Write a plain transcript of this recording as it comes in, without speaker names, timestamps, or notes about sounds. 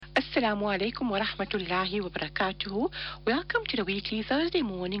Assalamu alaikum wa rahmatullahi wa barakatuhu. Welcome to the weekly Thursday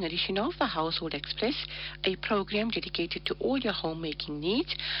morning edition of the Household Express, a program dedicated to all your homemaking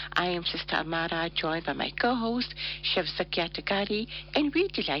needs. I am Sister Amara, joined by my co-host, Chef Zakia Takari, and we're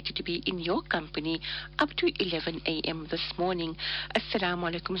delighted to be in your company up to 11 a.m. this morning. Assalamu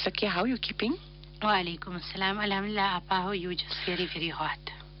alaikum, Zakia. How are you keeping? Wa alaikum assalam. Alhamdulillah, Appa, how are you? Just very, very hot.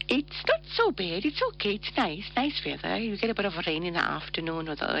 It's not so bad. It's okay. It's nice weather. You get a bit of rain in the afternoon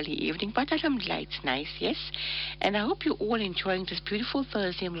or the early evening, but alhamdulillah, it's nice, yes. And I hope you're all enjoying this beautiful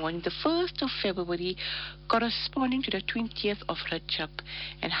Thursday morning, the 1st of February, corresponding to the 20th of Rajab,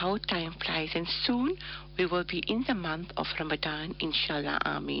 and how time flies. And soon we will be in the month of Ramadan, inshallah,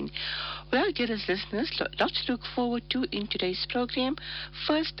 ameen. Well, dearest listeners, lots to look forward to in today's program.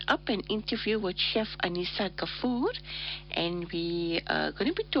 First up, an interview with Chef Aneesa Gaffoor, and we are going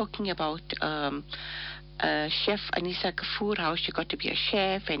to be talking about Chef Aneesa Gaffoor, how she got to be a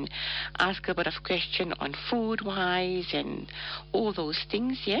chef, and ask her a bit of question on food-wise and all those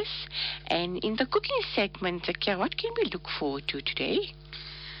things, yes. And in the cooking segment, Zakia, what can we look forward to today?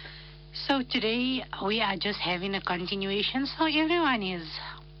 So today we are just having a continuation. So everyone is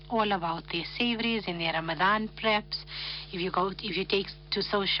all about their savories and their Ramadan preps. If you take to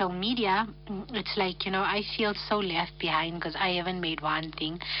social media, it's like, I feel so left behind because I haven't made one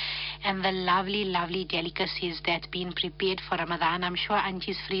thing. And the lovely, lovely delicacies that's been prepared for Ramadan, I'm sure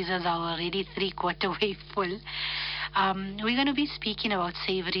Auntie's freezers are already 3/4 way full. We're going to be speaking about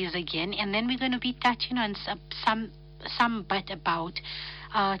savories again, and then we're going to be touching on some bit about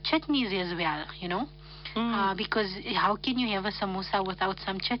chutneys as well, because how can you have a samosa without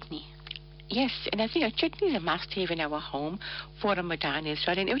some chutney? Yes, and I think a chutney is a must-have in our home for Ramadan as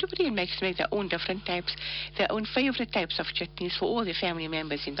well. And everybody makes their own different types, their own favorite types of chutneys for all the family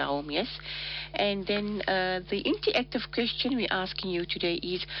members in the home, yes. And then the interactive question we're asking you today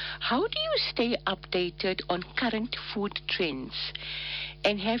is, how do you stay updated on current food trends?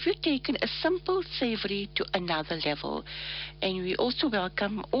 And have you taken a simple savory to another level? And we also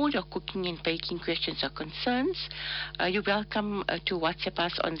welcome all your cooking and baking questions or concerns. You're welcome to WhatsApp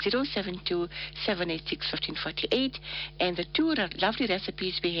us on 072-786-1548. And the two lovely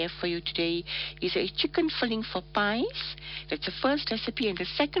recipes we have for you today is a chicken filling for pies. That's the first recipe. And the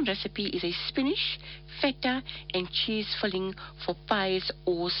second recipe is a spinach, feta, and cheese filling for pies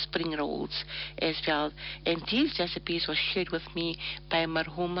or spring rolls as well. And these recipes were shared with me by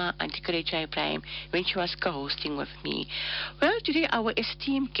Marhuma Auntie Kareja Ibrahim when she was co-hosting with me. Well, today our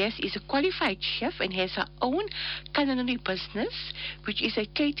esteemed guest is a qualified chef and has her own culinary business, which is a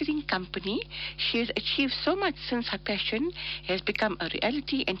catering company. She has achieved so much since her passion has become a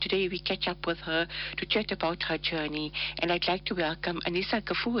reality, and today we catch up with her to chat about her journey. And I'd like to welcome Aneesa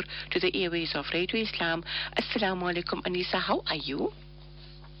Gaffoor to the airways of Radio Islam. Assalamu alaikum, Aneesa. How are you?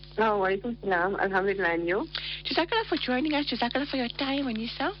 Wa alaikum salam. Alhamdulillah, and you? Jazakallah for joining us. Jazakallah for your time,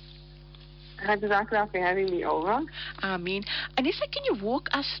 Aneesa. Jazakallah for having me over. Ameen. Aneesa, can you walk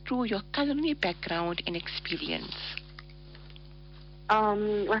us through your culinary background and experience?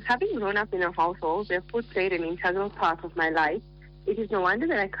 Having grown up in a household where food played an integral part of my life, it is no wonder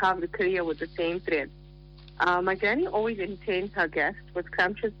that I carved a career with the same thread. My granny always entertained her guests with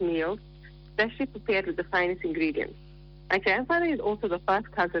scrumptious meals, specially prepared with the finest ingredients. My grandfather is also the first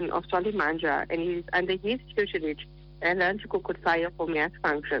cousin of Solly Manja, and it is under his tutelage that I learned to cook with fire for mass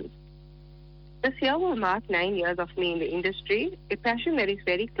functions. This year will mark 9 years of me in the industry. A passion that is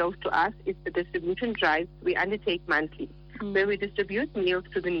very close to us is the distribution drive we undertake monthly, where we distribute meals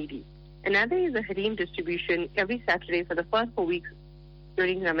to the needy. Another is the Hareem distribution every Saturday for the first 4 weeks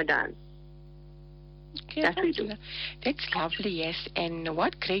during Ramadan. Okay, that's lovely, yes. And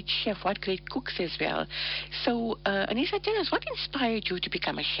what great chef, what great cooks as well. So, Aneesa, tell us, what inspired you to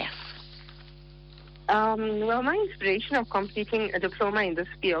become a chef? Well, my inspiration of completing a diploma in this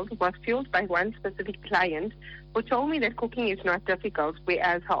field was fueled by one specific client who told me that cooking is not difficult,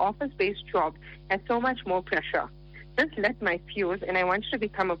 whereas her office-based job has so much more pressure. This lit my fuse, and I wanted to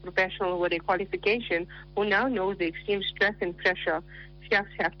become a professional with a qualification who now knows the extreme stress and pressure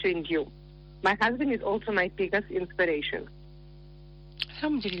chefs have to endure. My husband is also my biggest inspiration.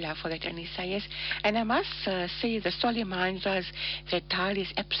 Alhamdulillah for that, Aneesa, yes. And I must say the Solly Manja's, their dal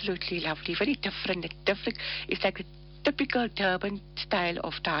is absolutely lovely, very different. It's like a typical Durban style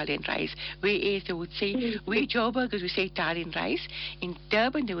of dal and rice. Whereas they would say, we Joburgers, we say dal and rice. In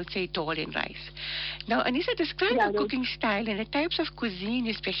Durban, they would say dal and rice. Now, Aneesa, describe your cooking style and the types of cuisine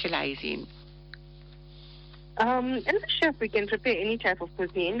you specialize in. As a chef, we can prepare any type of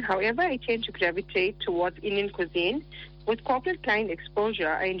cuisine. However, I tend to gravitate towards Indian cuisine. With corporate client exposure,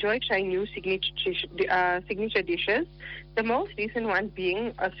 I enjoy trying new signature dishes. The most recent one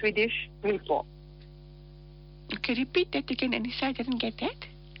being a Swedish meatball. Okay, repeat that again, Aneesa. I didn't get that.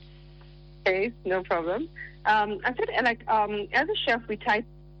 Okay, no problem. I said, as a chef, we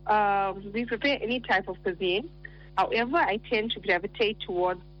prepare any type of cuisine. However, I tend to gravitate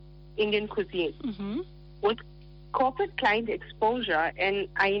towards Indian cuisine. Mm-hmm. With corporate client exposure, and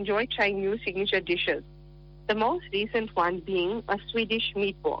I enjoy trying new signature dishes. The most recent one being a Swedish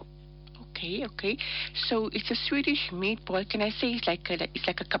meatball. Okay. So it's a Swedish meatball. Can I say it's like a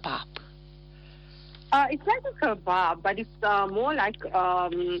kebab? It's like a kebab, but it's more like a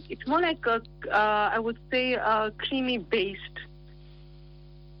I would say a creamy based.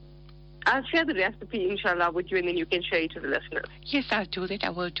 I'll share the recipe, inshallah, with you, and then you can share it to the listeners. Yes, I'll do that. I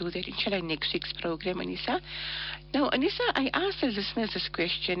will do that, inshallah, next week's program, Aneesa. Now, Aneesa, I asked the listeners this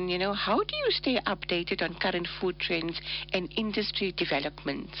question, how do you stay updated on current food trends and industry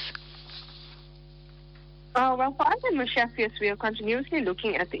developments? Well, for us at Mashafias, we are continuously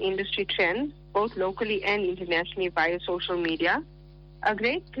looking at the industry trends, both locally and internationally via social media. A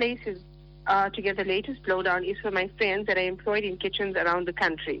great place to get the latest lowdown is for my friends that are employed in kitchens around the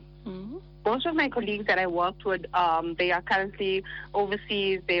country. Mm-hmm. Most of my colleagues that I worked with, they are currently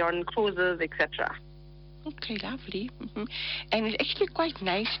overseas, they are on cruises, etc. Okay, lovely. Mm-hmm. And it's actually quite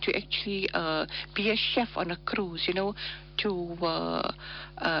nice to actually be a chef on a cruise, to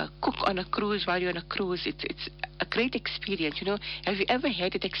cook on a cruise while you're on a cruise. It's a great experience, Have you ever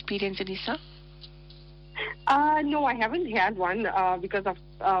had that experience, Aneesa? No, I haven't had one because of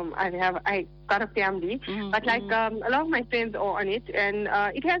I got a family. Mm-hmm. But a lot of my friends are on it, and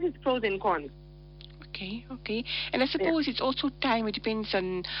it has its pros and cons. Okay. And I suppose it's also time. It depends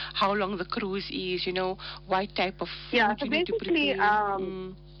on how long the cruise is, what type of food so you need to basically,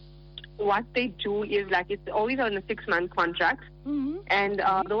 prepare. what they do is it's always on a 6-month contract, Mm-hmm. and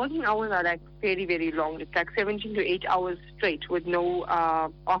the working hours are very, very long. It's 17 to 8 hours straight with no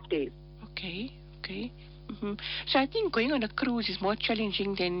off days. Okay. Mm-hmm. So I think going on a cruise is more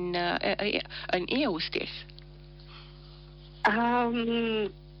challenging than an air hostess.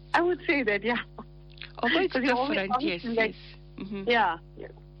 I would say that, yeah. Although it's different, yes. Mm-hmm. Yeah.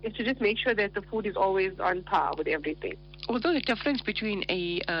 It's to just make sure that the food is always on par with everything. Although the difference between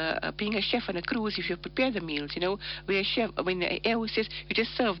being a chef on a cruise, if you prepare the meals, when an air hostess, you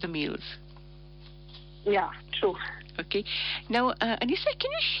just serve the meals. Yeah, true. Okay. Now, Aneesa,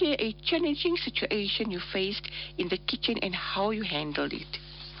 can you share a challenging situation you faced in the kitchen and how you handled it?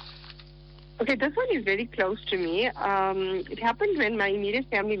 Okay, this one is very close to me. It happened when my immediate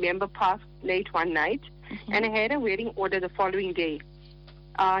family member passed late one night, Mm-hmm. and I had a wedding order the following day.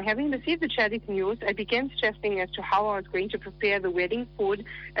 Having received the tragic news, I began stressing as to how I was going to prepare the wedding food,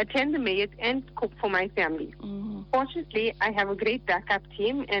 attend the mayat, and cook for my family. Mm-hmm. Fortunately, I have a great backup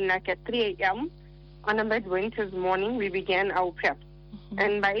team, and at 3 a.m. on a midwinter's morning, we began our prep. Mm-hmm.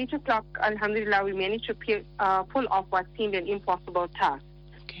 And by 8 o'clock, alhamdulillah, we managed to pull off what seemed an impossible task.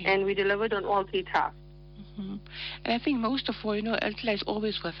 Okay. And we delivered on all 3 tasks. Mm-hmm. And I think most of all, Allah is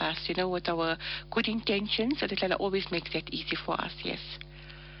always with us, with our good intentions. Allah always makes that easy for us, yes.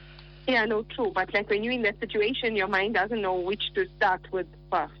 Yeah, no, true. But when you're in that situation, your mind doesn't know which to start with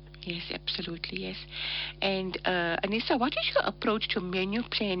first. Yes, absolutely, yes. And Aneesa, what is your approach to menu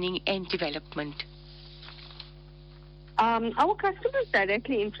planning and development? Our customers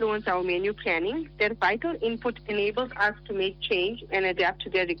directly influence our menu planning. Their vital input enables us to make change and adapt to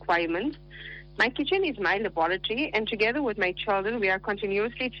their requirements. My kitchen is my laboratory, and together with my children, we are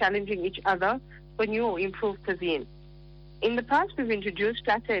continuously challenging each other for new or improved cuisine. In the past, we've introduced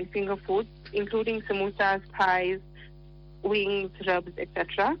platter and finger foods, including samosas, pies, wings, rubs,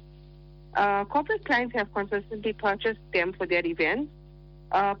 etc. Corporate clients have consistently purchased them for their events.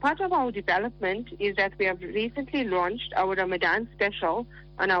 Part of our development is that we have recently launched our Ramadan special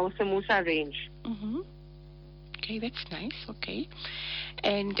on our samosa range. Mm-hmm. Okay, that's nice. Okay.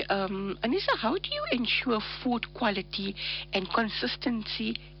 And Aneesa, how do you ensure food quality and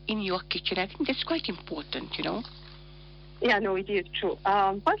consistency in your kitchen? I think that's quite important, Yeah, no, it is true.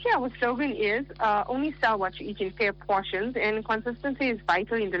 Firstly, our slogan is only sell what you eat in fair portions, and consistency is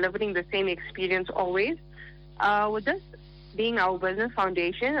vital in delivering the same experience always. With this being our business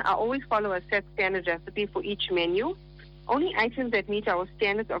foundation, I always follow a set standard recipe for each menu. Only items that meet our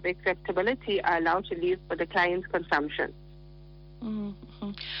standards of acceptability are allowed to leave for the client's consumption. Mm-hmm.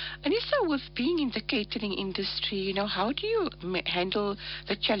 Aneesa, with being in the catering industry, how do you handle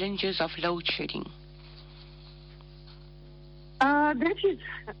the challenges of load shedding?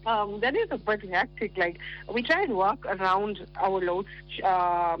 That is a bit hectic. Like, we try and work around our load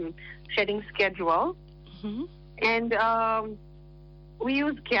shedding schedule, Mm-hmm. and we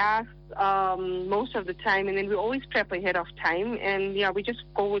use gas most of the time, and then we always prep ahead of time, and yeah, we just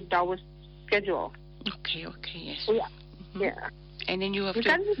go with our schedule. Okay, yes. Yeah, Mm-hmm. yeah. And then you have We to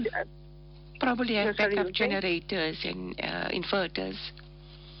can't, probably have sorry, backup you were saying? generators and inverters.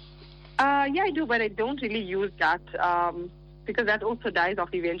 Yeah, I do, but I don't really use that because that also dies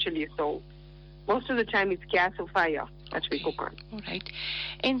off eventually. So most of the time it's gas or fire that we cook on. All right.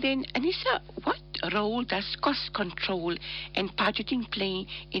 And then, Aneesa, what role does cost control and budgeting play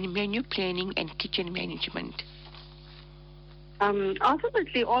in menu planning and kitchen management?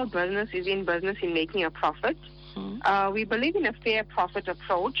 Ultimately, all business is in business in making a profit. Mm-hmm. We believe in a fair profit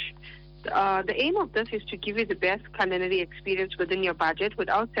approach. The aim of this is to give you the best culinary experience within your budget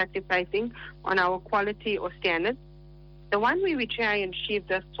without sacrificing on our quality or standards. The one way we try and achieve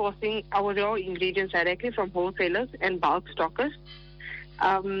this, sourcing our raw ingredients directly from wholesalers and bulk stockers.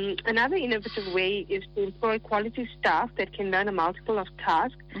 Another innovative way is to employ quality staff that can learn a multiple of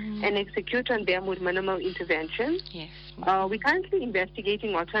tasks and execute on them with minimal intervention. Yes. We're currently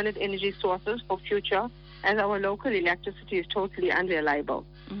investigating alternate energy sources for future, as our local electricity is totally unreliable.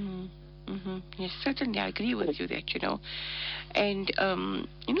 Yes, certainly, I agree with you that, And,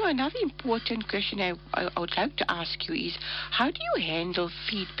 another important question I would like to ask you is, how do you handle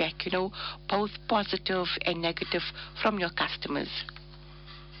feedback, both positive and negative from your customers?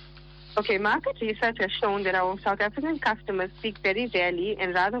 Okay, market research has shown that our South African customers speak very rarely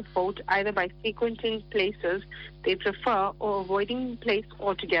and rather vote either by frequenting places they prefer or avoiding place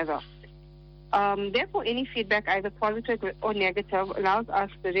altogether. Therefore, any feedback, either positive or negative, allows us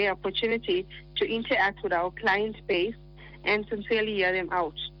the rare opportunity to interact with our client base and sincerely hear them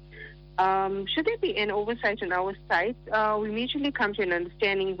out. Should there be an oversight on our side, we mutually come to an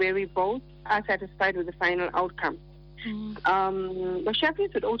understanding where we both are satisfied with the final outcome. The chefs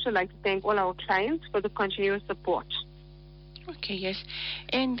would also like to thank all our clients for the continuous support. Okay, yes.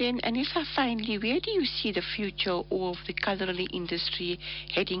 And then, Aneesa, finally, where do you see the future of the culinary industry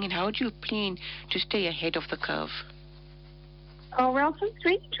heading, and how do you plan to stay ahead of the curve? Well, since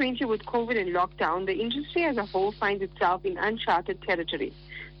 2020 with COVID and lockdown, the industry as a whole finds itself in uncharted territory.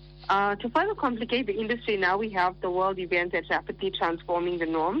 To further complicate the industry, now we have the world event that's rapidly transforming the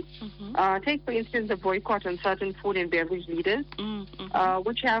norm. Take, for instance, the boycott on certain food and beverage leaders,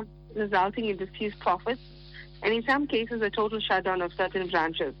 which have resulting in deceased profits, and in some cases, a total shutdown of certain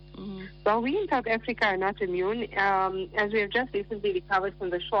branches. While we in South Africa are not immune, as we have just recently recovered from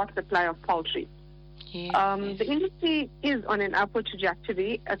the short supply of poultry. Yes. The industry is on an upward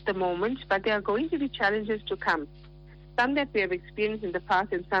trajectory at the moment, but there are going to be challenges to come. Some that we have experienced in the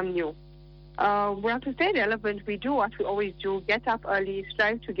past and some new. Well, to stay relevant, we do what we always do: get up early,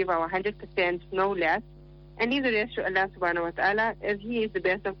 strive to give our 100%, no less, and leave the rest to Allah subhanahu wa ta'ala, as He is the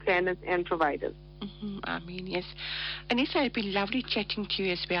best of planners and providers. I mean, yes. Aneesa, it's been lovely chatting to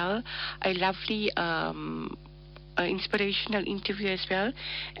you as well. A lovely inspirational interview as well.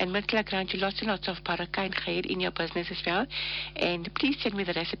 And may Allah grant you lots and lots of barakah and khair in your business as well. And please send me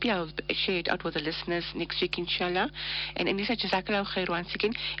the recipe. I'll share it out with the listeners next week, inshallah. And Aneesa, jazakallah khair once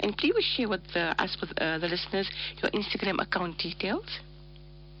again. And please share with us, with the listeners, your Instagram account details.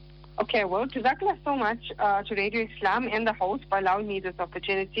 Okay, well, jazakallah so much to Radio Islam and the host for allowing me this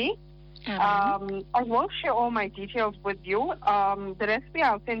opportunity. I will share all my details with you. The recipe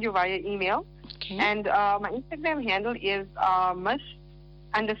I'll send you via email. Okay. And my Instagram handle is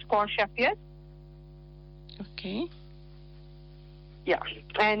Miss_Shafiyat. Okay. Yeah.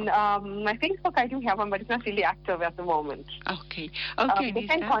 And my Facebook, I do have one, but it's not really active at the moment. Okay. You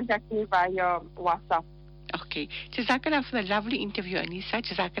can contact me via WhatsApp. Okay. Jazakallah for the lovely interview, Aneesa.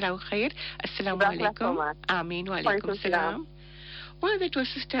 Jazakallah khair. Assalamu alaikum. So much. Ameen wa alaikum salam. Well, that was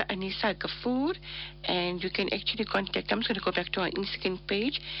Sister Aneesa Gaffoor, and you can actually contact. I'm just going to go back to our Instagram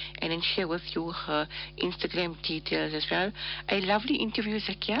page and then share with you her Instagram details as well. A lovely interview,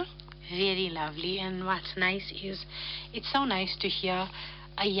 Zakia. Very lovely. And what's nice is it's so nice to hear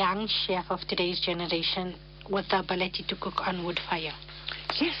a young chef of today's generation with the ability to cook on wood fire.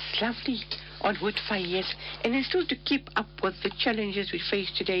 Yes, lovely. On wood fire, yes. And then still to keep up with the challenges we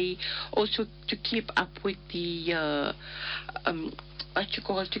face today, also to keep up with the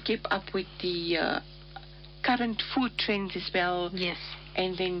to keep up with the current food trends as well. Yes.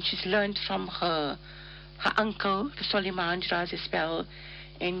 And then she's learned from her uncle, the Soliman Raz, as well,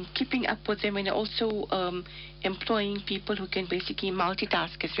 and keeping up with them, and also employing people who can basically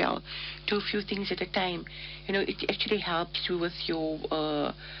multitask as well, do a few things at a time. It actually helps you with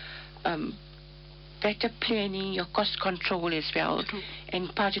your better planning, your cost control as well, and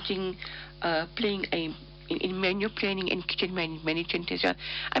budgeting, playing in menu planning and kitchen management as well.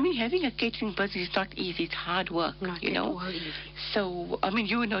 I mean, having a catering business is not easy. It's hard work, Not you at know. all easy. So, I mean,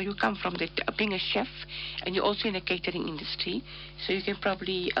 you come from being a chef, and you're also in the catering industry, so you can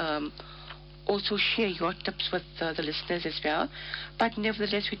probably also share your tips with the listeners as well. But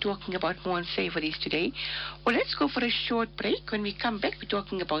nevertheless, we're talking about more on savories today. Well, let's go for a short break. When we come back, we're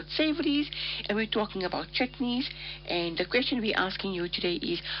talking about savories and we're talking about chutneys. And the question we're asking you today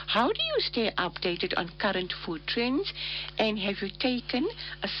is, how do you stay updated on current food trends? And have you taken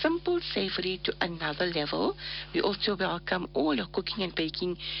a simple savory to another level? We also welcome all your cooking and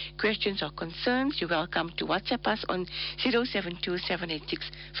baking questions or concerns. You're welcome to WhatsApp us on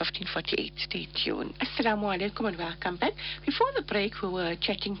 072-786-1548. Stay tuned. Assalamu alaikum and welcome back. Before the break, we were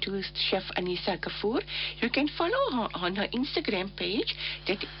chatting to Chef Aneesa Gaffoor. You can follow her on her Instagram page,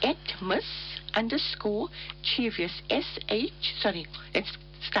 that @miss_chivius, sorry, let's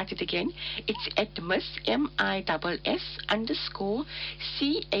start it again. It's @miss,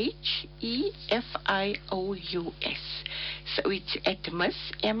 MISS_CHEFIOUS. So it's @miss,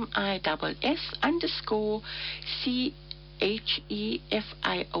 MISS_CHEFIOUS.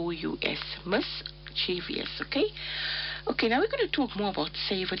 Mischievous, okay? Okay, now we're going to talk more about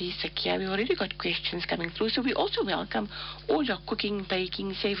savory, Sakia. We've already got questions coming through, so we also welcome all your cooking,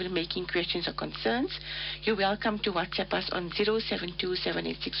 baking, savory making questions or concerns. You're welcome to WhatsApp us on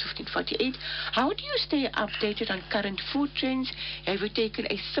 072-786-1548. How do you stay updated on current food trends? Have you taken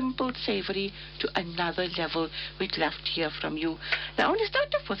a simple savory to another level? We'd love to hear from you. Now, I want to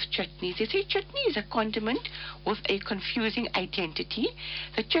start off with chutneys. They say chutney is a condiment with a confusing identity.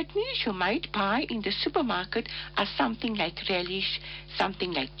 The chutneys you might buy in the supermarket are something like relish,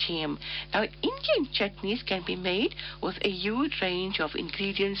 something like jam. Now, Indian chutneys can be made with a huge range of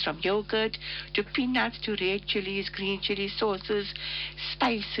ingredients, from yogurt to peanuts to red chilies, green chili sauces,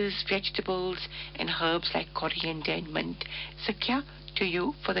 spices, vegetables, and herbs like coriander and mint. Sakya, to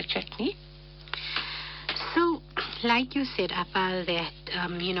you for the chutney. So, like you said, Apal, that,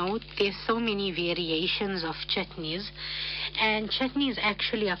 there's so many variations of chutneys. And chutney is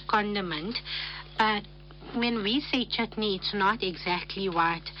actually a condiment. But when we say chutney, it's not exactly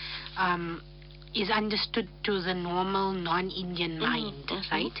what is understood to the normal non-Indian mind,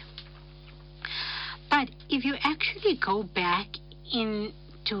 right? But if you actually go back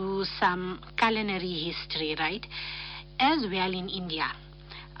into some culinary history, right, as well in India,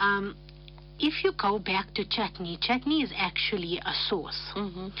 if you go back to chutney is actually a sauce.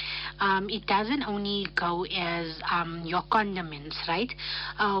 It doesn't only go as your condiments, right?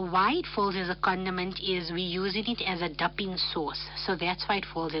 Why it falls as a condiment is we're using it as a dipping sauce. So that's why it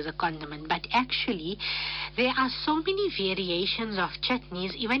falls as a condiment. But actually, there are so many variations of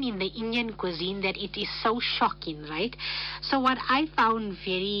chutneys, even in the Indian cuisine, that it is so shocking, right? So what I found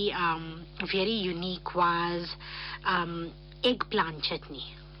very, very unique was eggplant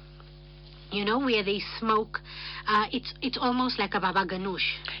chutney. You know, where they smoke, it's almost like a baba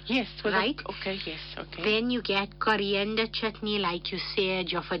ganoush. Yes, right? Okay, yes, okay. Then you get coriander chutney, like you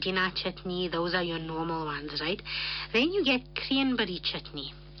said, your fadina chutney, those are your normal ones, right? Then you get cranberry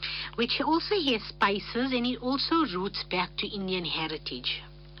chutney, which also has spices, and it also roots back to Indian heritage,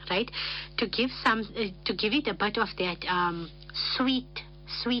 right? To give it a bit of that sweet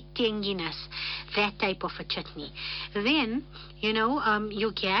tanginess, that type of a chutney. Then,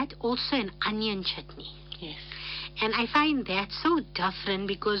 you get also an onion chutney. Yes. And I find that so different,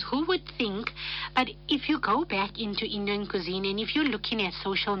 because who would think, but if you go back into Indian cuisine and if you're looking at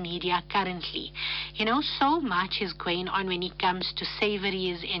social media currently, so much is going on when it comes to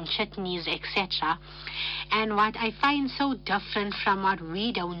savories and chutneys, etc. And what I find so different from what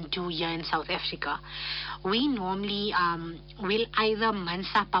we don't do here in South Africa, we normally will either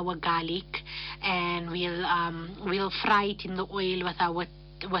mince up our garlic and we'll fry it in the oil with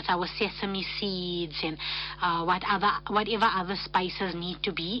our sesame seeds and whatever other spices need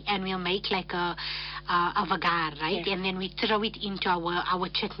to be, and we'll make like a vagar, right? Yeah. And then we throw it into our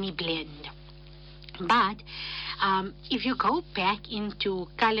chutney blend. But if you go back into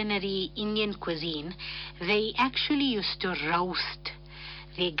culinary Indian cuisine, they actually used to roast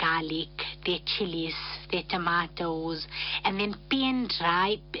their garlic, their chilies, their tomatoes, and then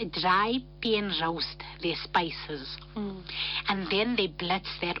dry pan roast their spices. And then they blitz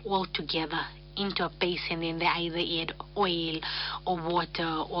that all together into a paste, and then they either add oil or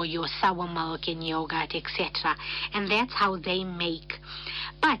water or your sour milk and yogurt, etc. And that's how they make.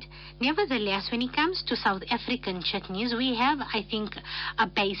 But nevertheless, when it comes to South African chutneys, we have, I think, a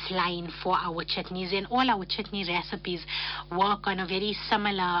baseline for our chutneys, and all our chutney recipes work on a very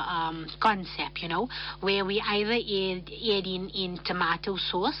similar concept, where we either add in tomato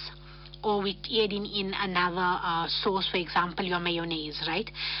sauce, or we add in another sauce, for example, your mayonnaise, right?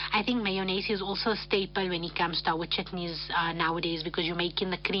 I think mayonnaise is also a staple when it comes to our chutneys nowadays, because you're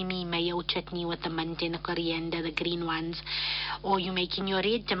making the creamy mayo chutney with the mint and the coriander, the green ones, or you're making your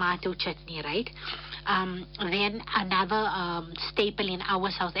red tomato chutney, right? Then another staple in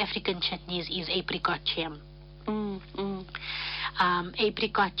our South African chutneys is apricot jam.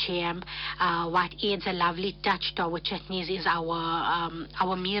 Apricot jam. What adds a lovely touch to our chutneys is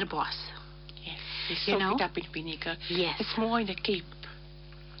our meerbos. Yes, we soak it up in vinegar. Yes, it's more in the Cape,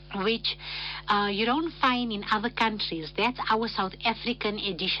 which you don't find in other countries. That's our South African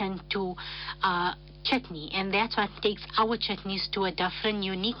addition to chutney, and that's what takes our chutneys to a different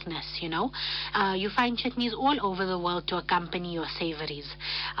uniqueness. You find chutneys all over the world to accompany your savories,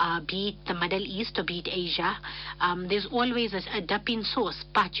 be it the Middle East or be it Asia. There's always a dipping sauce,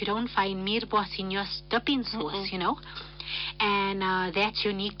 but you don't find meerbos in your dipping sauce, and that's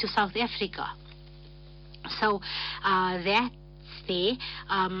unique to South Africa. So that's there.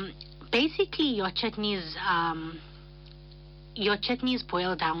 Basically, your chutneys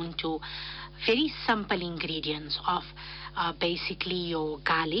boil down to very simple ingredients of basically your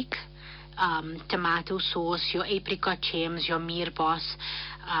garlic, tomato sauce, your apricot jams, your meerbos,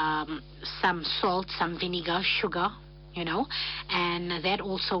 some salt, some vinegar, sugar, and that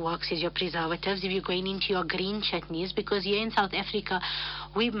also works as your preservatives if you're going into your green chutneys, because here in South Africa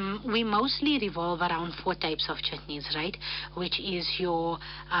we mostly revolve around 4 types of chutneys, right? Which is your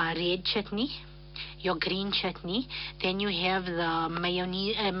red chutney, your green chutney, then you have the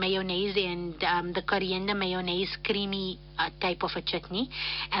mayonnaise and the coriander mayonnaise creamy type of a chutney,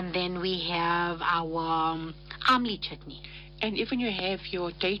 and then we have our amli chutney. And even you have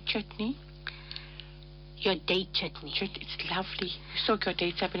your date chutney. Your date chutney. It's lovely. You soak your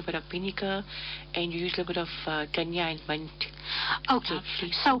dates up in a bit of vinegar, and you use a little bit of dhania and mint. Okay,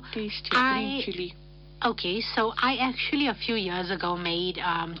 lovely, so tasty, green chili. Okay, so I actually a few years ago made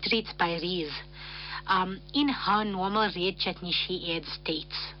treats by Reese. In her normal red chutney, she adds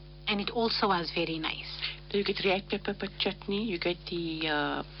dates, and it also was very nice. You get red pepper chutney, you get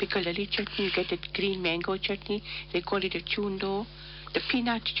the pickle lily chutney, you get the green mango chutney. They call it a chundo. The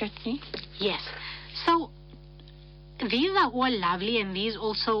peanut chutney. Yes. So these are all lovely, and these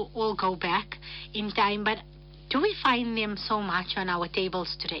also all go back in time. But do we find them so much on our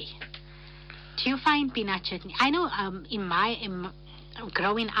tables today? Do you find peanut chutney? I know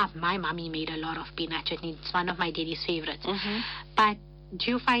growing up, my mommy made a lot of peanut chutney. It's one of my daddy's favorites. But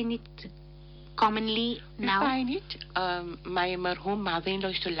do you find it commonly now? I find it. My marhum mother-in-law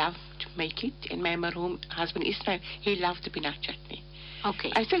used to love to make it, and my marhum husband Ismail, he loved the peanut chutney.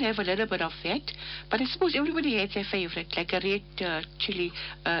 Okay. I still have a little bit of that, but I suppose everybody has their favorite, like a red chili,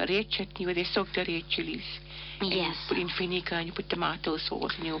 red chutney where they soak the red chilies. Yes. You put in vinegar and you put tomato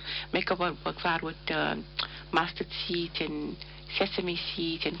sauce and you make a work with mustard seeds and sesame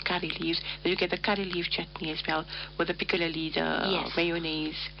seeds and curry leaves. Then you get the curry leaf chutney as well with the pickle lily, the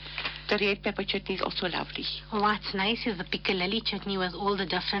mayonnaise. The red pepper chutney is also lovely. What's nice is the pickle lily chutney with all the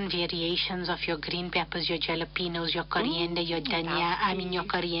different variations of your green peppers, your jalapenos, your coriander, your dhania, your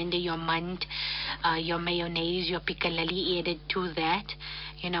coriander, your mint, your mayonnaise, your pickle lily added to that,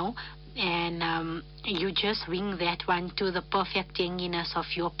 and you just wing that one to the perfect tanginess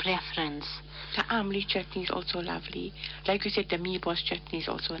of your preference. The amli chutney is also lovely. Like you said, the meatballs chutney is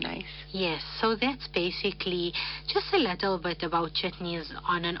also nice. Yes, so that's basically just a little bit about chutneys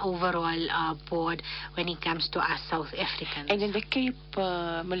on an overall board when it comes to us South Africans. And in the Cape,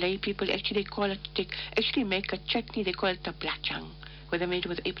 Malay people actually make a chutney, they call it a blachang, where they made it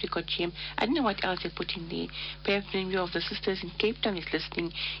with apricot jam. I don't know what else they put in there. Perhaps when any of the sisters in Cape Town is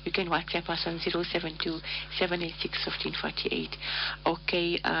listening, you can WhatsApp us on 072-786-1548.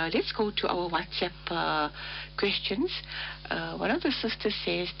 Okay, let's go to our WhatsApp questions. One of the sisters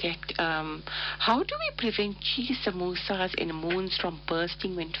says that how do we prevent cheese samosas and moons from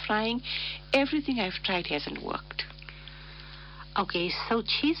bursting when frying? Everything I've tried hasn't worked. Okay, so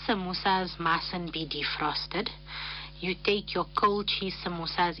cheese samosas mustn't be defrosted. You take your cold cheese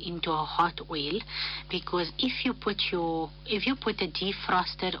samosas into a hot oil, because if you put a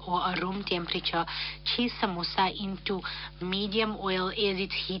defrosted or a room temperature cheese samosa into medium oil as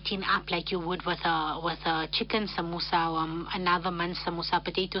it's heating up like you would with a chicken samosa or another man samosa,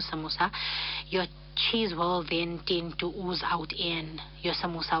 potato samosa, your cheese will then tend to ooze out and your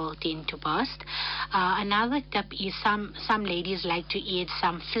samosa will tend to burst. Another tip is some ladies like to add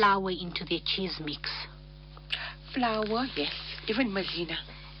some flour into their cheese mix. Flour, yes. Even maizena.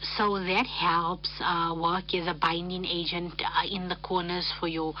 So that helps work as a binding agent in the corners for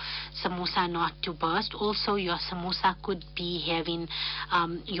your samosa not to burst. Also, your samosa could be having,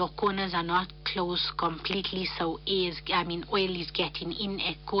 your corners are not closed completely, so oil is getting in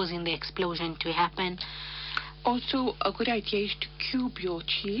and causing the explosion to happen. Also, a good idea is to cube your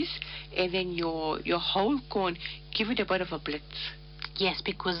cheese and then your whole corn, give it a bit of a blitz. Yes,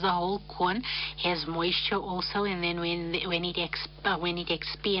 because the whole corn has moisture also, and then when it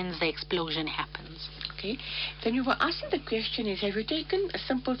expands, the explosion happens. Okay. Then you were asking the question is, have you taken a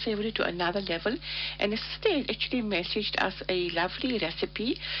simple savory to another level? And a sister actually messaged us a lovely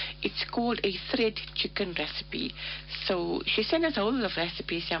recipe. It's called a thread chicken recipe. So she sent us a whole lot of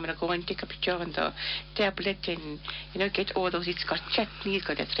recipes. So I'm going to go and take a picture on the tablet and, get all those. It's got chutney, it's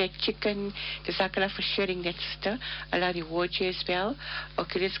got a thread chicken. The sakala for sharing that, sister. Allah reward you as well.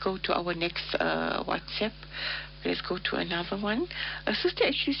 Okay, let's go to our next WhatsApp. Let's go to another one. A sister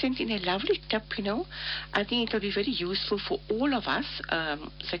actually sent in a lovely tip, I think it will be very useful for all of us,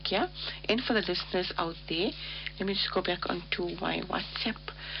 Zakia, and for the listeners out there. Let me just go back onto my WhatsApp.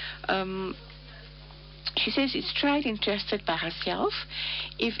 She says it's tried and tested by herself.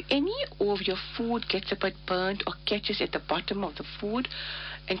 If any of your food gets a bit burnt or catches at the bottom of the food,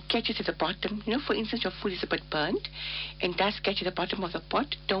 and catches at the bottom, for instance, your food is a bit burnt and does catch at the bottom of the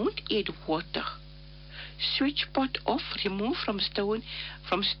pot, don't add water. Switch pot off, remove from stove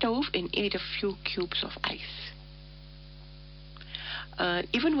and add a few cubes of ice.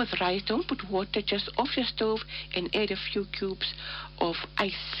 Even with rice, don't put water, just off your stove and add a few cubes of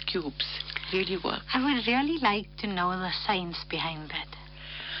ice cubes. Really work. I would really like to know the science behind that.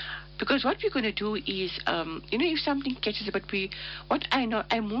 Because what we're going to do is, if something catches a bit, what I know,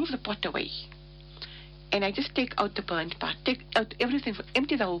 I move the pot away. And I just take out the burnt part, take out everything,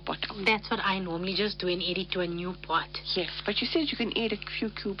 empty the whole pot out. That's what I normally just do and add it to a new pot. Yes, but you said you can add a few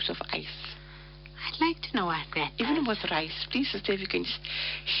cubes of ice. I'd like to know what that Even does. with rice. Please, sister, if you can just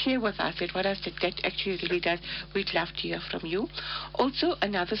share with us what else that actually really does. We'd love to hear from you. Also,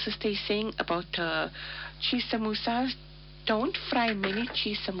 another sister is saying about cheese samosas. Don't fry many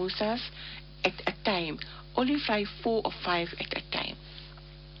cheese samosas at a time. Only fry 4 or 5 at a time.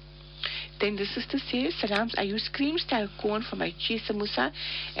 Then the sister says, Salams, I use cream-style corn for my cheese samosa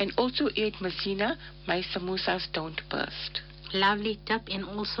and also add maizena. My samosas don't burst. Lovely tip. And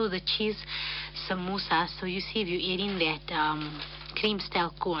also the cheese samosa. So you see, if you're adding that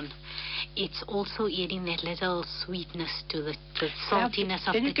cream-style corn, it's also adding that little sweetness to the saltiness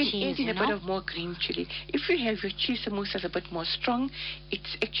of the cheese. Then you can add in a bit of more green chili. If you have your cheese samosas a bit more strong,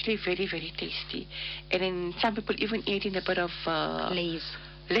 it's actually very, very tasty. And then some people even add in a bit of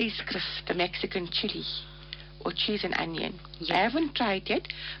Lay's crisp, the Mexican chili, or cheese and onion. Yes. I haven't tried yet,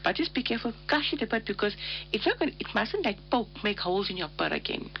 but just be careful, crush it a bit because it mustn't make holes in your pur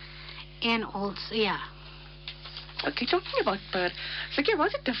again. And also, yeah. Okay, talking about pur. So, okay,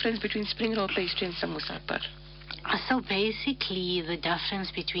 what's the difference between spring roll pastry and samosa pur? So basically, the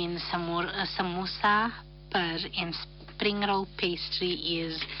difference between samosa pur and spring roll pastry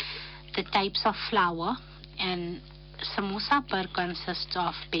is the types of flour, and samosa pur consists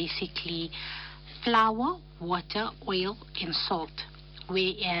of basically flour, water, oil, and salt,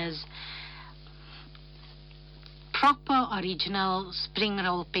 whereas proper original spring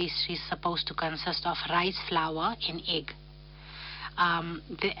roll pastry is supposed to consist of rice flour and egg.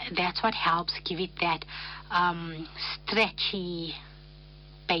 That's what helps give it that stretchy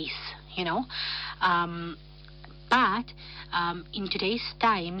base, But in today's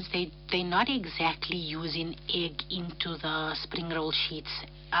times, they're not exactly using egg into the spring roll sheets,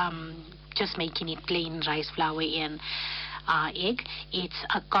 just making it plain rice flour and egg. It's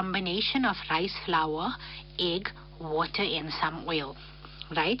a combination of rice flour, egg, water, and some oil.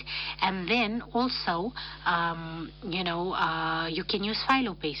 Right? And then also, you can use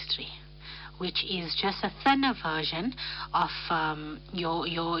phyllo pastry, which is just a thinner version of your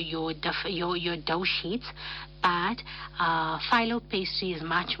dough sheets, but phyllo pastry is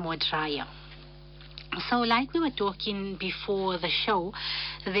much more drier. So, like we were talking before the show,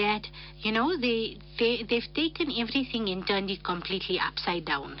 that they've taken everything and turned it completely upside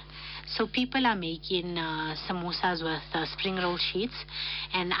down. So people are making samosas with spring roll sheets,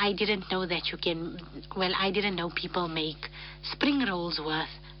 and I didn't know that you can. Well, I didn't know people make spring rolls with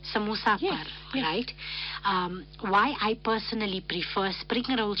samosa pur, right? Why I personally prefer spring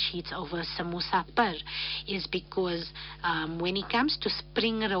roll sheets over samosa pur is because when it comes to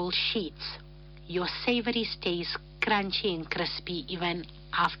spring roll sheets, your savory stays crunchy and crispy even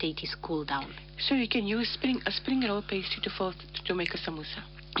after it is cooled down. So you can use a spring roll pastry to make a samosa.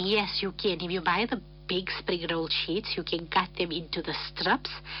 Yes, you can. If you buy the big spring roll sheets, you can cut them into the strips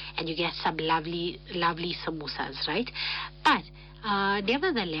and you get some lovely samosas, right? But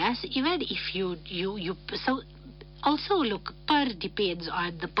nevertheless, even if you so also look, pur depends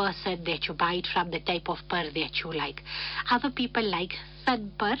on the person that you buy it from, the type of pur that you like. Other people like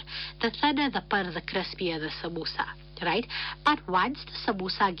thin pur. The thinner the pur, the crispier the samosa, right? But once the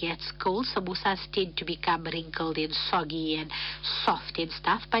samosa gets cold, samosas tend to become wrinkled and soggy and soft and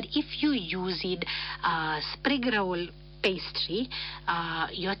stuff. But if you use it spring roll pastry,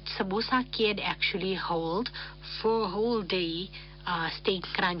 your samosa can actually hold for a whole day, staying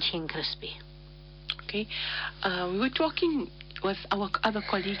crunchy and crispy. Okay. We were talking with our other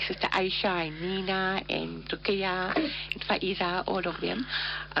colleagues, Sister Aisha and Nina and Rukia and Faiza, all of them.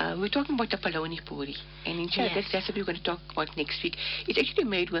 We were talking about the paloni puri. And inshallah, Yes. that's what we're going to talk about next week. It's actually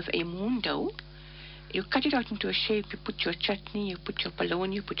made with a moon dough. You cut it out into a shape, you put your chutney, you put your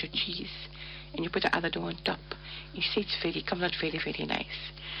paloni, you put your cheese, and you put the other dough on top. You say it comes out very, very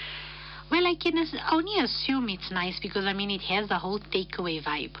nice. Well, I can only assume it's nice because, I mean, it has the whole takeaway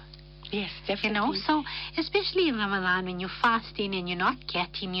vibe. Yes, definitely. You know, so especially in Ramadan when you're fasting and you're not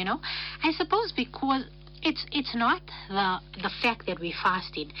getting, I suppose because it's not the fact that we're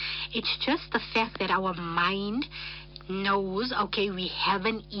fasting. It's just the fact that our mind knows, okay, we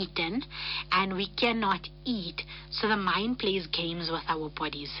haven't eaten and we cannot eat. So the mind plays games with our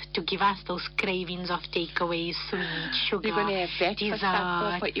bodies to give us those cravings of takeaways, sweet, sugar, We're going to have that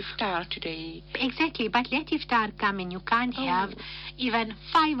dessert. for iftar today. Exactly, but let iftar come and you can't have even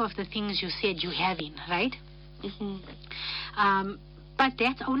 5 of the things you said you're having, right? Mm-hmm. But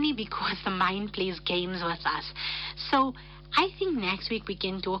that's only because the mind plays games with us. So I think next week we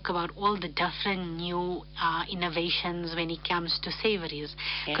can talk about all the different new innovations when it comes to savories.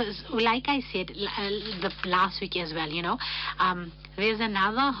 Because like I said the last week as well, there's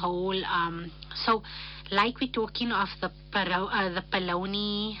another whole, so like we're talking of the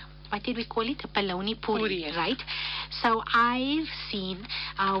paloni, what did we call it? A paloni puri, yes. right? So I've seen,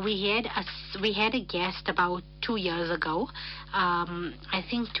 we had a guest about 2 years ago, I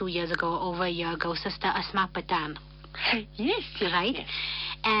think 2 years ago, over a year ago, Sister Asma Patan. Yes, right? Yes.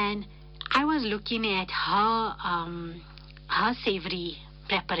 And I was looking at her savory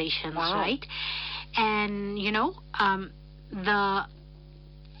preparations, right? And the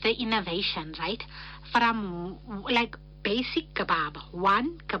innovation, right? From like basic kebab,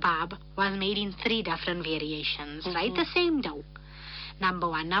 one kebab was made in 3 different variations, right? The same dough. Number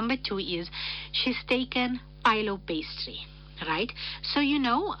 1. Number 2 is she's taken phyllo pastry, right? So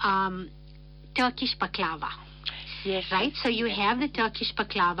Turkish baklava. Yes. Right? So you have the Turkish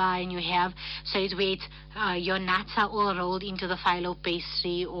baklava and you have, so it's where your nuts are all rolled into the phyllo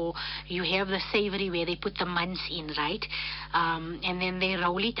pastry, or you have the savory where they put the mince in, right? And then they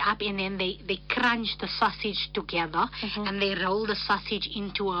roll it up and then they crunch the sausage together and they roll the sausage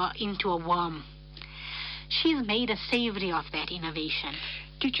into a worm. She's made a savory of that innovation.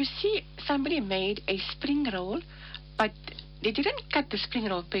 Did you see somebody made a spring roll, but they didn't cut the spring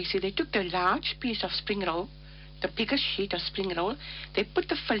roll pastry. They took the large piece of spring roll, the biggest sheet of spring roll, they put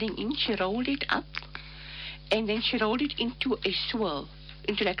the filling in, she rolled it up, and then she rolled it into a swirl,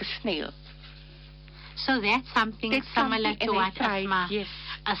 into like a snail. So that's something similar to what Yes.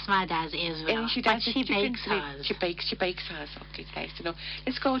 Asma does as well. And she does but she bakes hers. She bakes hers. Okay, it's nice to know.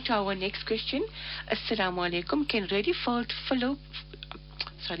 Let's go to our next question. Assalamu alaikum. Can ready filled phyllo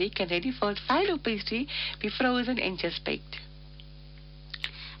pastry be frozen and just baked?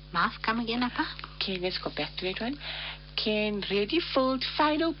 Maaf, come again, Appa? Okay, let's go back to that one. Can ready-filled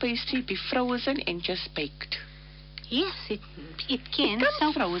phyllo pastry be frozen and just baked? Yes, it can.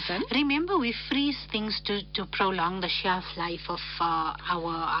 So frozen. Remember, we freeze things to prolong the shelf life of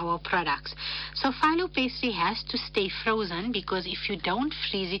our products. So phyllo pastry has to stay frozen because if you don't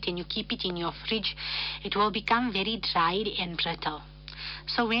freeze it and you keep it in your fridge, it will become very dried and brittle.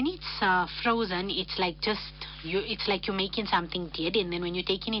 So when it's frozen, it's like it's like you're making something dead, and then when you're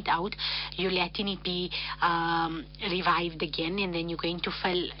taking it out, you're letting it be revived again, and then you're going to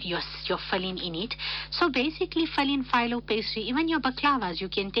fill your filling in it. So basically, filling phyllo pastry, even your baklavas, you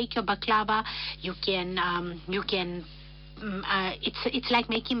can take your baklava, you can it's like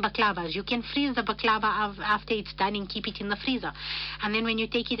making baklavas. You can freeze the baklava after it's done and keep it in the freezer, and then when you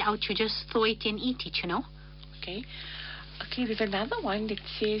take it out, you just throw it and eat it. Okay. Okay, there's another one that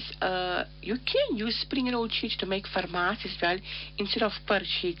says you can use spring roll sheets to make farmas as well instead of per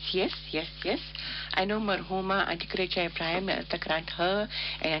sheets. Yes, yes, yes. I know Marhoma, Auntie Krecha Ibrahim, the grant her,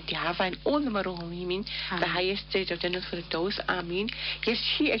 and Auntie Hava, and all the Marhoma, the highest stage of dinner for the dose. Yes,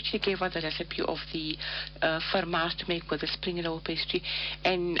 she actually gave us the recipe of the farmas to make with the spring roll pastry.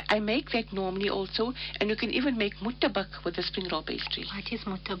 And I make that normally also, and you can even make muttabak with the spring roll pastry. What is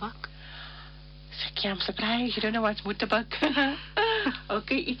muttabak? I'm surprised you don't know what's muttabak.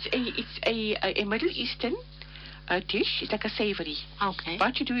 Okay, it's a Middle Eastern dish. It's like a savory. Okay.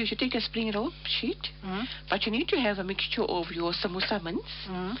 What you do is you take a spring roll sheet, but you need to have a mixture of your samosa mince.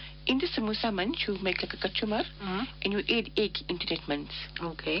 In the samosa mince, you make like a kachumar, and you add egg into that mince.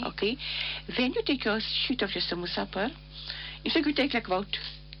 Okay. Okay. Then you take your sheet of your samosa par. In fact, you take like about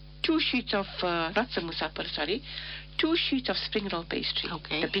 2 sheets of, not samosa par, sorry, 2 sheets of spring roll pastry.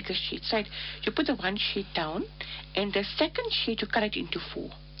 Okay. The bigger sheets, right? You put the one sheet down, and the second sheet you cut it into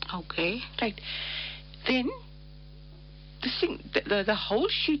 4. Okay. Right. Then the whole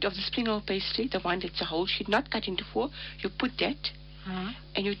sheet of the spring roll pastry, the one that's a whole sheet, not cut into 4, you put that,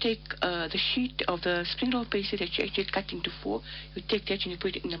 and you take the sheet of the spring roll pastry that you actually cut into 4, you take that and you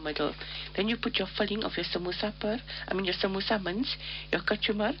put it in the middle. Then you put your filling of your samosa your samosa mince, your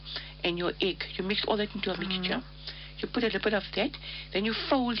kachumar, and your egg. You mix all that into a mixture. You put a little bit of that, then you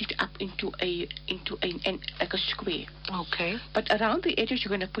fold it up into like a square. Okay. But around the edges,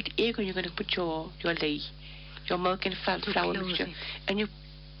 you're going to put egg, and you're going to put your lay, your milk and flour mixture, and you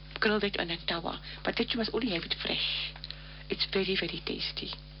grill that on a tawa. But that you must only have it fresh. It's very, very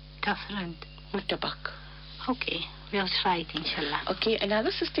tasty. Different. Muttabak. Okay, we'll try it, inshallah. Okay, another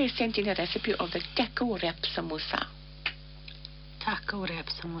sister has sent in a recipe of the taco wrap samosa. Taco wrap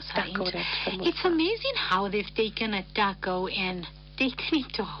samosa. Taco wrap samosa. It's amazing how they've taken a taco and taken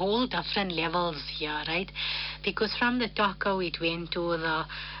it to whole different levels here, right? Because from the taco it went to the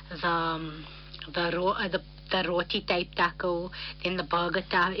roti type taco, then the burger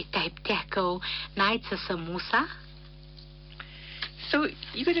type taco. Now it's a samosa. So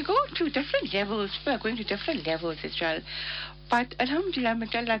you're going to go to different levels. We are going to different levels as well. But Alhamdulillah, may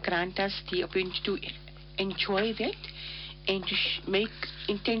Allah grant us the opportunity to enjoy that and to make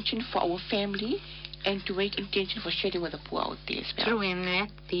intention for our family and to make intention for sharing with the poor out there as well. True, and let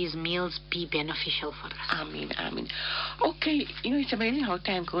these meals be beneficial for us. Ameen, ameen. Okay, it's amazing how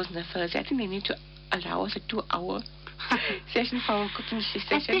time goes in the Thursday. I think they need to allow us a 2-hour session for our cooking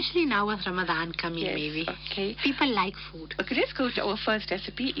session. Especially now with Ramadan coming, yes, maybe. Okay. People like food. Okay, let's go to our first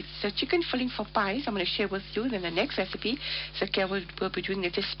recipe. It's a chicken filling for pies. I'm going to share with you. Then the next recipe, Sakia will be doing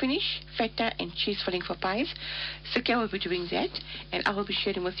it. It's spinach, feta, and cheese filling for pies. Sakia will be doing that, and I will be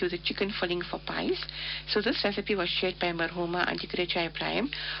sharing with you the chicken filling for pies. So this recipe was shared by Marhoma Auntie Krecha Ibrahim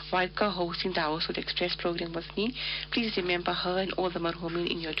while co-hosting the Household Express program with me. Please remember her and all the Marhomin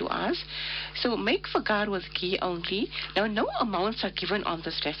in your du'as. So make fagar with ghee only. Now, no amounts are given on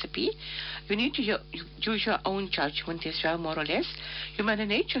this recipe. You need to use your own judgment as well, more or less. You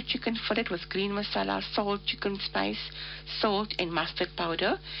marinate your chicken fillet with green masala, salt, chicken spice, salt, and mustard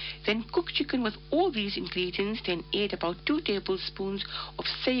powder. Then cook chicken with all these ingredients. Then add about 2 tablespoons of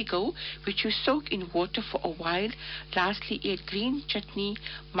sago, which you soak in water for a while. Lastly, add green chutney,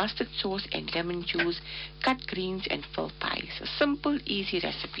 mustard sauce, and lemon juice. Cut greens and fill pies. A simple, easy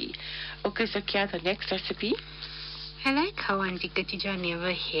recipe. Okay, Zakia, the next recipe. I like how Auntie Khatija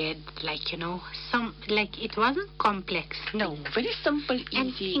never had, it wasn't complex. No, very simple,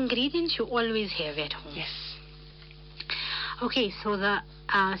 easy. And ingredients you always have at home. Yes. Okay, so the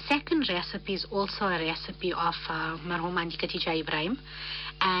second recipe is also a recipe of Marhum Auntie Khatija Ibrahim.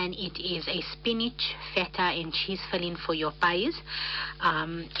 And it is a spinach, feta, and cheese filling for your pies.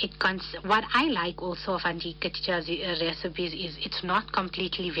 What I like also of Auntie Khatija's recipes is it's not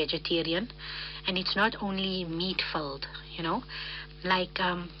completely vegetarian, and it's not only meat filled.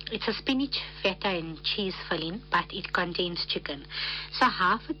 It's a spinach, feta, and cheese filling, but it contains chicken. So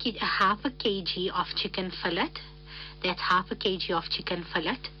half a kg of chicken fillet. That's half a kg of chicken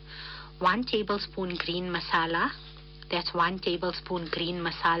fillet. 1 tablespoon green masala. That's 1 tablespoon green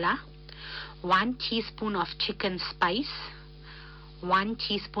masala, 1 teaspoon of chicken spice, 1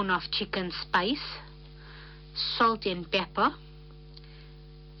 teaspoon of chicken spice, salt and pepper.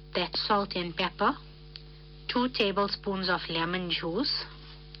 That's salt and pepper. 2 tablespoons of lemon juice.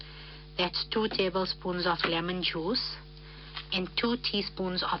 That's 2 tablespoons of lemon juice. And 2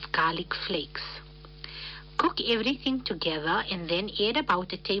 teaspoons of garlic flakes. Cook everything together and then add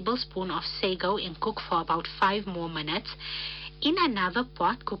about a tablespoon of sago and cook for about 5 more minutes. In another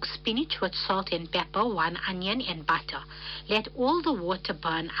pot, cook spinach with salt and pepper, 1 onion and butter. Let all the water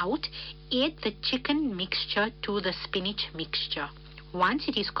burn out. Add the chicken mixture to the spinach mixture. Once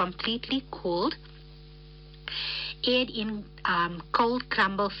it is completely cooled, add in cold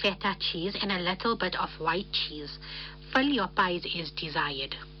crumbled feta cheese and a little bit of white cheese. Fill your pies as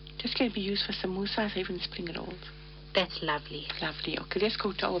desired. This can be used for samosas, even spring rolls. That's lovely. Lovely. Okay, let's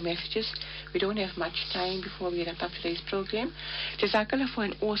go to our messages. We don't have much time before we wrap up today's program. Jazakallah for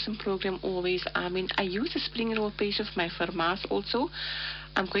an awesome program always. I use the spring roll paste of my farmas also.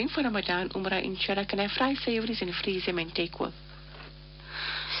 I'm going for Ramadan Umrah inshallah. Can I fry savories and freeze them and take with?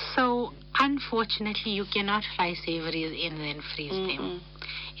 So, unfortunately, you cannot fry savories and then freeze them.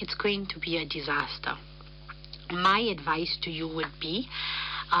 It's going to be a disaster. My advice to you would be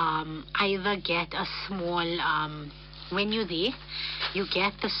either get a small, when you're there, you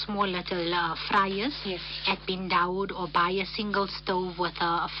get the small little fryers at Bin Dawood, or buy a single stove with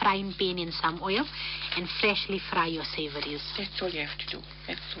a frying pan and some oil and freshly fry your savories. That's all you have to do.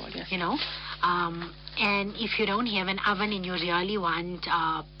 That's all, yes. You know, and if you don't have an oven and you really want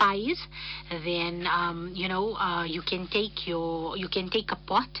pies, then you can take a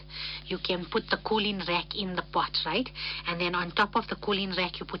pot, you can put the cooling rack in the pot, right? And then on top of the cooling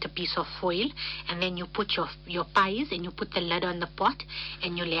rack you put a piece of foil, and then you put your pies and you put the lid on the pot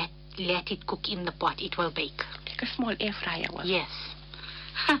and you let it cook in the pot. It will bake. Like a small air fryer one. Yes.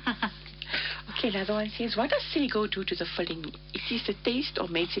 Okay, another one says, what does sago do to the filling? It is the taste or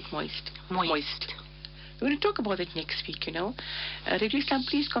makes it moist? Moist. We're going to talk about it next week, Radio Islam,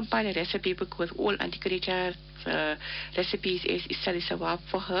 please compile a recipe book with all Auntie Khadija's recipes as Isali Sawab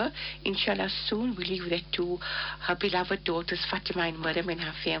for her. Inshallah, soon we'll leave that to her beloved daughters Fatima and Maryam and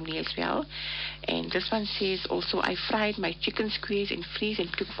her family as well. And this one says also, I fried my chicken squares and freeze and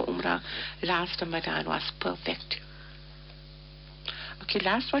took for Umrah last Ramadan. Was perfect. Okay,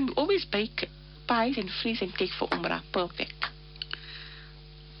 last one. We always bake pies and freeze and take for Umrah. Perfect.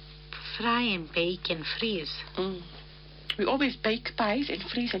 Fry and bake and freeze. We always bake pies and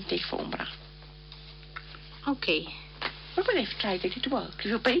freeze and take for Umrah. Okay. Well, but I've tried it. It works. If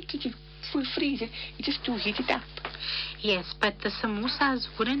you bake it, you freeze it, you just do heat it up. Yes, but the samosas,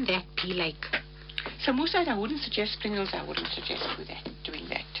 wouldn't that be like... Samosas, I wouldn't suggest. Spring rolls, I wouldn't suggest doing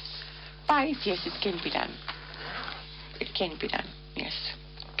that. Pies, yes, it can be done. It can be done, yes.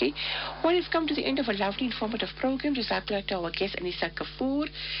 Okay. Well, we've come to the end of a lovely informative program. Jazakallah to our guest Aneesa Gaffoor.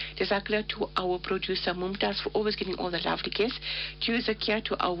 Jazakallah to our producer Mumtaz for always getting all the lovely guests. To you, Zakia,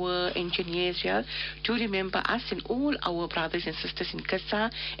 to our engineers here. To remember us and all our brothers and sisters in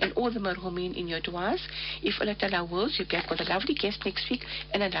Qasa and all the marhumin in your duas. If Allah Ta'ala wills, we'll be back with a lovely guest next week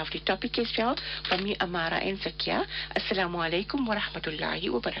and a lovely topic as well. From me, Amara and Zakia. Assalamu alaikum wa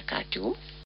rahmatullahi wa barakatuh.